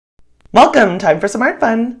Welcome! Time for some art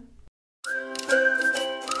fun!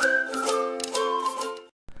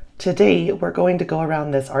 Today we're going to go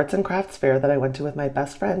around this arts and crafts fair that I went to with my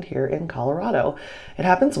best friend here in Colorado. It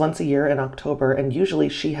happens once a year in October, and usually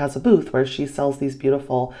she has a booth where she sells these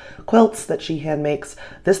beautiful quilts that she hand makes.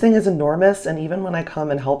 This thing is enormous, and even when I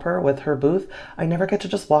come and help her with her booth, I never get to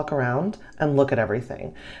just walk around and look at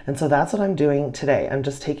everything. And so that's what I'm doing today. I'm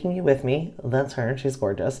just taking you with me. That's her, she's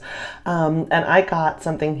gorgeous. And I got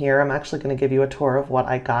something here. I'm actually going to give you a tour of what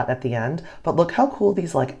I got at the end, but look how cool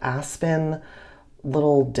these like aspen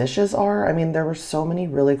little dishes are. I mean, there were so many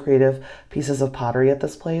really creative pieces of pottery at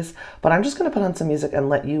this place, but I'm just going to put on some music and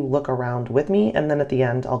let you look around with me, and then at the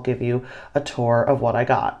end I'll give you a tour of what I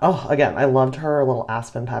got. Oh, again, I loved her little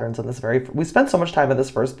aspen patterns in this we spent so much time at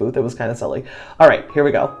this first booth, it was kind of silly. All right, here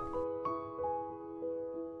we go.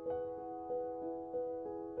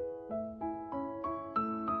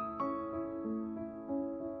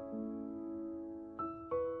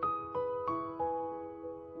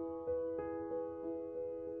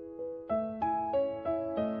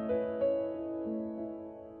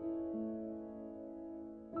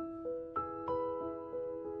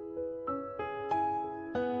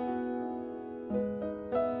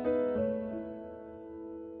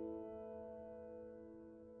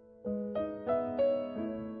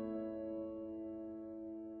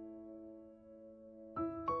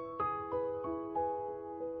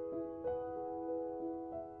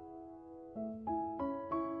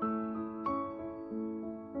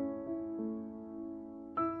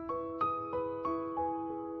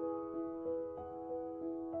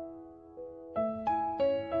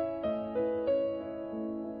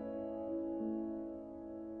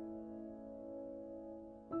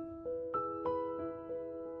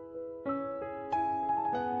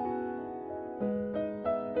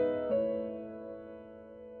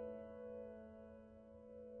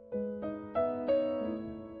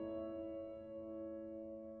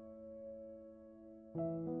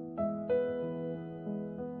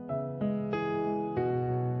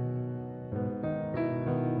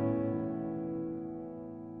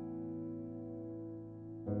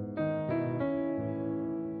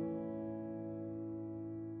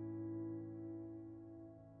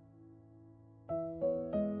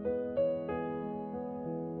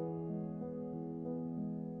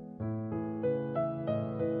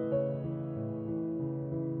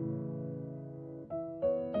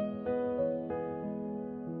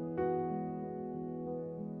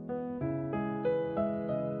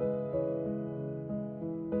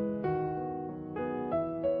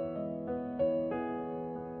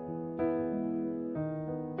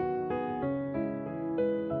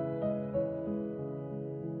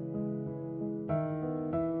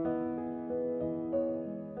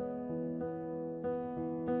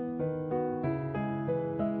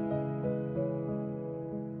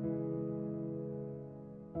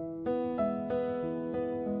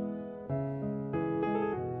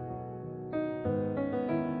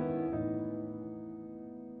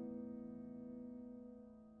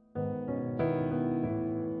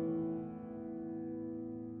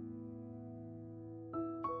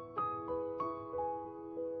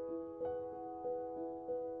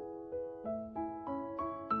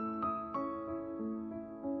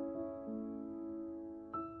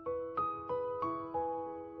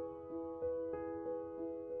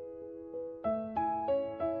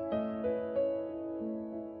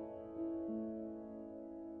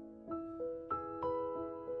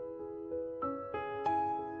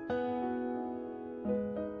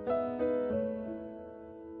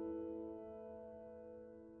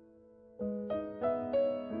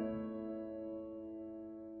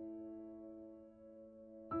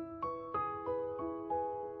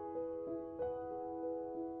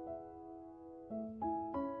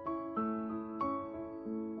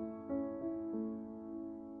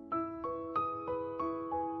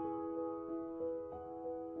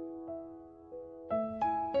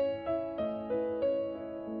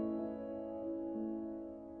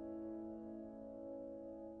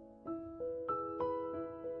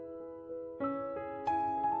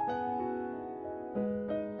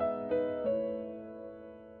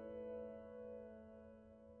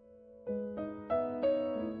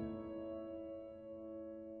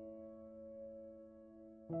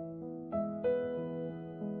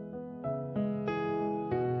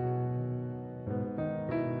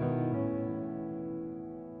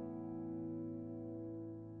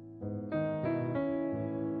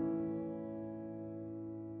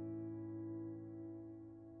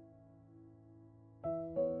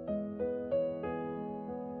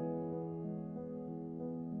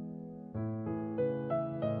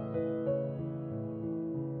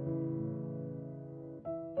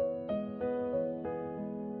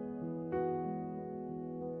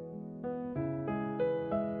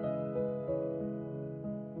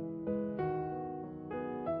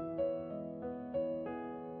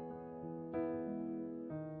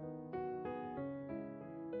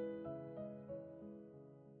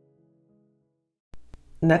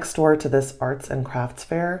 Next door to this arts and crafts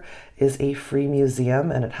fair is a free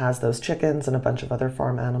museum, and it has those chickens and a bunch of other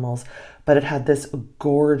farm animals, but it had this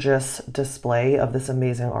gorgeous display of this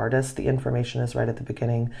amazing artist. The information is right at the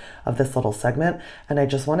beginning of this little segment, and I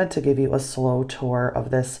just wanted to give you a slow tour of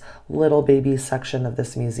this little baby section of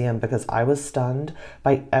this museum because I was stunned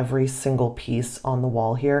by every single piece on the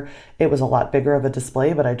wall here. It was a lot bigger of a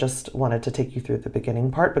display, but I just wanted to take you through the beginning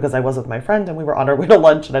part because I was with my friend and we were on our way to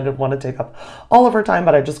lunch and I didn't want to take up all of her time,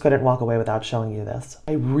 but I just couldn't walk away without showing you this.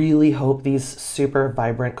 I really hope these super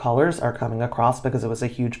vibrant colors are coming across because it was a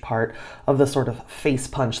huge part of the sort of face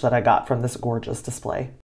punch that I got from this gorgeous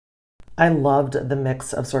display. I loved the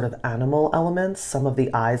mix of sort of animal elements. Some of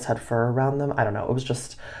the eyes had fur around them. I don't know, it was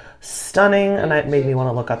just stunning and it made me want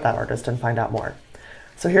to look up that artist and find out more.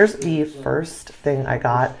 So here's the first thing I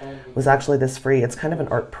got, was actually this free. It's kind of an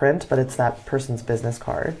art print, but it's that person's business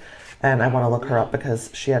card. And I want to look her up because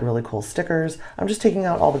she had really cool stickers. I'm just taking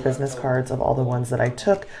out all the business cards of all the ones that I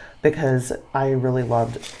took because I really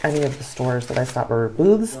loved any of the stores that I stopped, or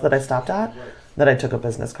booths that I stopped at, that I took a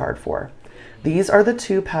business card for. These are the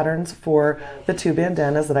two patterns for the two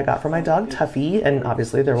bandanas that I got for my dog Tuffy, and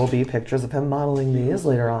obviously there will be pictures of him modeling these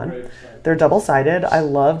later on. They're double-sided. I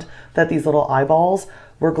loved that these little eyeballs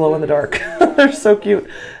were glow in the dark. They're so cute.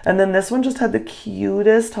 And then this one just had the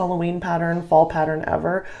cutest Halloween pattern, fall pattern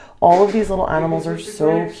ever. All of these little animals are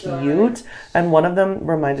so cute. And one of them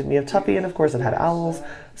reminded me of Tuffy, and of course it had owls,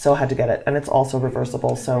 so I had to get it. And it's also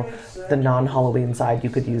reversible, so the non-Halloween side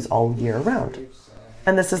you could use all year round.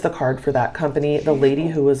 And this is the card for that company. The lady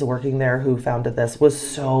who was working there who founded this was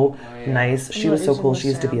so nice. She was so cool. She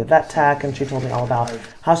used to be a vet tech, and she told me all about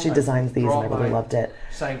how she designs these, and I really loved it.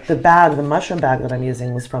 The bag, the mushroom bag that I'm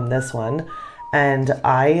using was from this one, and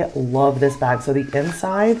I love this bag. So the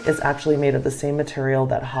inside is actually made of the same material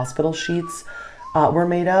that hospital sheets were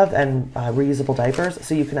made of, and reusable diapers.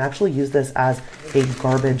 So you can actually use this as a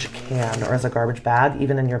garbage can or as a garbage bag,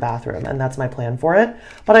 even in your bathroom. And that's my plan for it.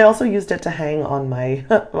 But I also used it to hang on my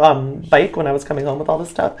bike when I was coming home with all this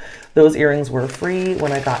stuff. Those earrings were free.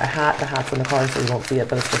 When I got a hat, the hat's in the car, so you won't see it,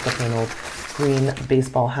 but it's just a plain old green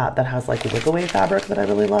baseball hat that has like a wick-away fabric that I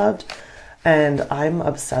really loved. And I'm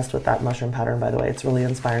obsessed with that mushroom pattern, by the way. It's really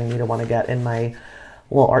inspiring me to want to get in my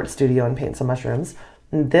little art studio and paint some mushrooms.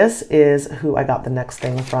 This is who I got the next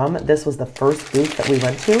thing from. This was the first booth that we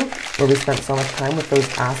went to where we spent so much time with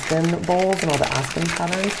those aspen bowls and all the aspen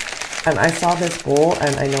patterns. And I saw this bowl,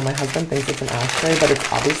 and I know my husband thinks it's an ashtray, but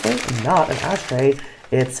it's obviously not an ashtray.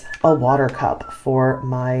 It's a water cup for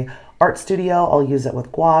my art studio. I'll use it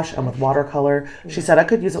with gouache and with watercolor. She said I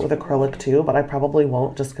could use it with acrylic too, but I probably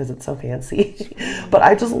won't just because it's so fancy. But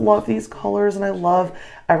I just love these colors and I love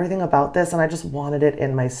everything about this, and I just wanted it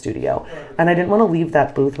in my studio. And I didn't want to leave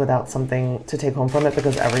that booth without something to take home from it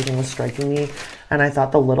because everything was striking me. And I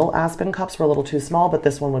thought the little aspen cups were a little too small, but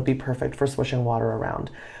this one would be perfect for swishing water around.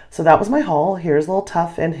 So that was my haul. Here's little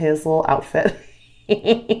Tuff in his little outfit.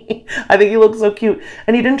 I think he looks so cute,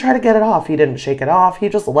 and he didn't try to get it off. He didn't shake it off. He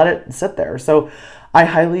just let it sit there. So I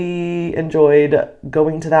highly enjoyed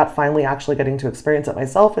going to that, finally actually getting to experience it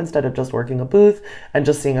myself instead of just working a booth and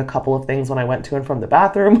just seeing a couple of things when I went to and from the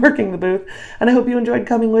bathroom working the booth. And I hope you enjoyed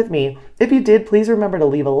coming with me. If you did, please remember to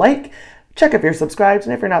leave a like, check if you're subscribed,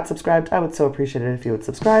 and if you're not subscribed, I would so appreciate it if you would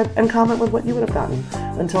subscribe and comment with what you would have gotten.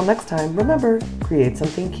 Until next time, remember, create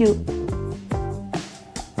something cute.